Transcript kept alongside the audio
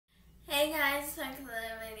Hey guys, back to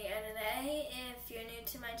another video today. If you're new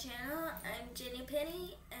to my channel, I'm Jenny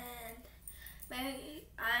Penny, and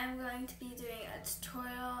I'm going to be doing a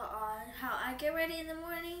tutorial on how I get ready in the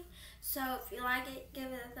morning. So if you like it,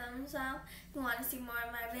 give it a thumbs up. If you want to see more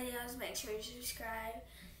of my videos, make sure you subscribe.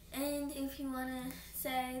 And if you want to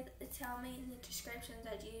tell me in the description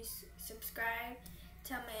that you subscribe.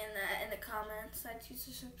 Tell me in the comments that you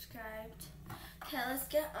subscribed. Okay, let's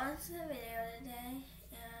get on to the video today.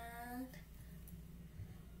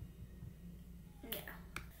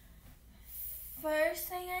 First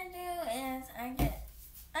thing I do is I get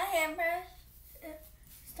a hairbrush and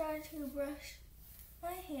start to brush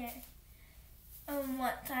my hair.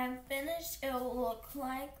 Once I'm finished, it will look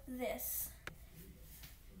like this.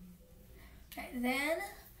 Okay, then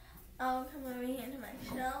I'll come over here to my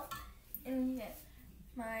shelf and get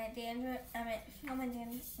my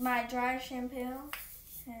my dry shampoo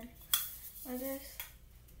and with this.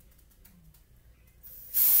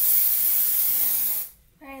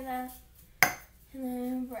 Right there. And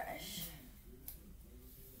then brush.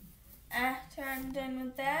 After I'm done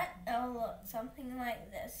with that, it'll look something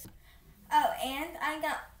like this. Oh, and I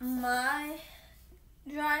got my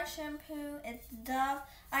dry shampoo. It's Dove.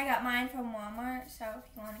 I got mine from Walmart, so if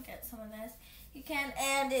you want to get some of this, you can.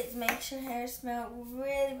 And it makes your hair smell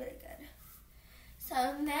really, really good.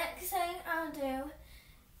 So next thing I'll do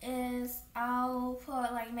is I'll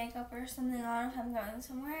put like makeup or something on if I'm going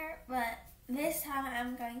somewhere, but this time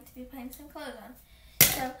I'm going to be putting some clothes on.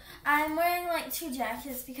 So I'm wearing like two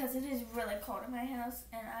jackets because it is really cold in my house,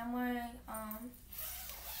 and I'm wearing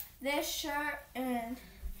this shirt and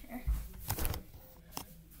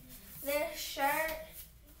this shirt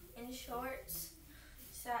and shorts.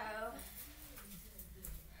 So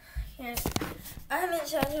I haven't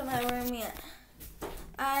shown you my room yet.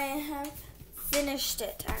 I have finished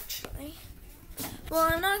it actually.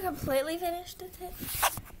 Well, I'm not completely finished with it,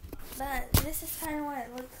 but this is kind of what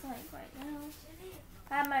it looks like right now.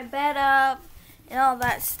 I have my bed up and all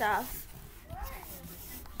that stuff.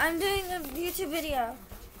 I'm doing a YouTube video.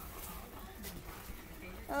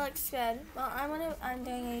 It looks good. Well, I'm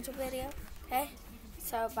doing a YouTube video. Okay?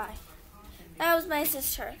 So bye. That was my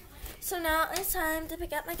sister. So now it's time to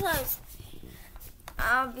pick up my clothes.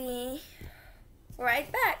 I'll be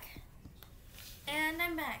right back. And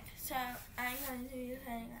I'm back. So I'm going to be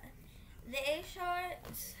putting on these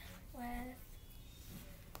shorts with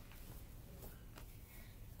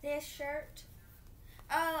this shirt.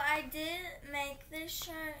 Oh, I did make this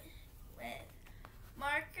shirt with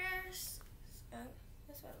markers. So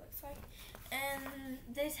that's what it looks like. And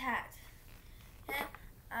this hat. And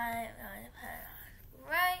I'm going to put it on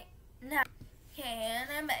right now. Okay, and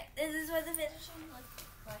I'm back. This is what the finishing looks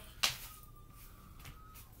like.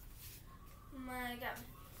 I got my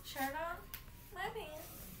shirt on, my pants,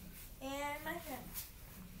 and my pants.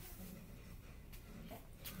 Okay.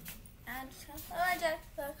 I just have to put my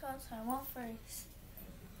jacket back on so I won't freeze.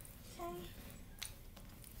 Okay.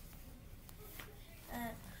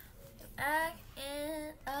 And back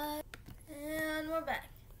and up, and we're back.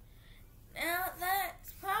 Now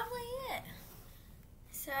that's probably it.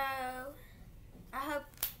 So I hope.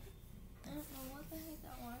 I don't know what the heck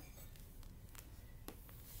that was.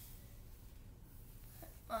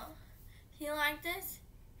 Well, if you like this,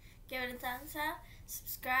 give it a thumbs up,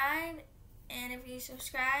 subscribe, and if you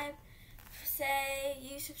subscribe, say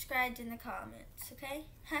you subscribed in the comments, okay?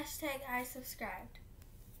 Hashtag I subscribed.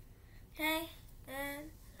 Okay?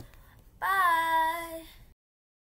 And bye!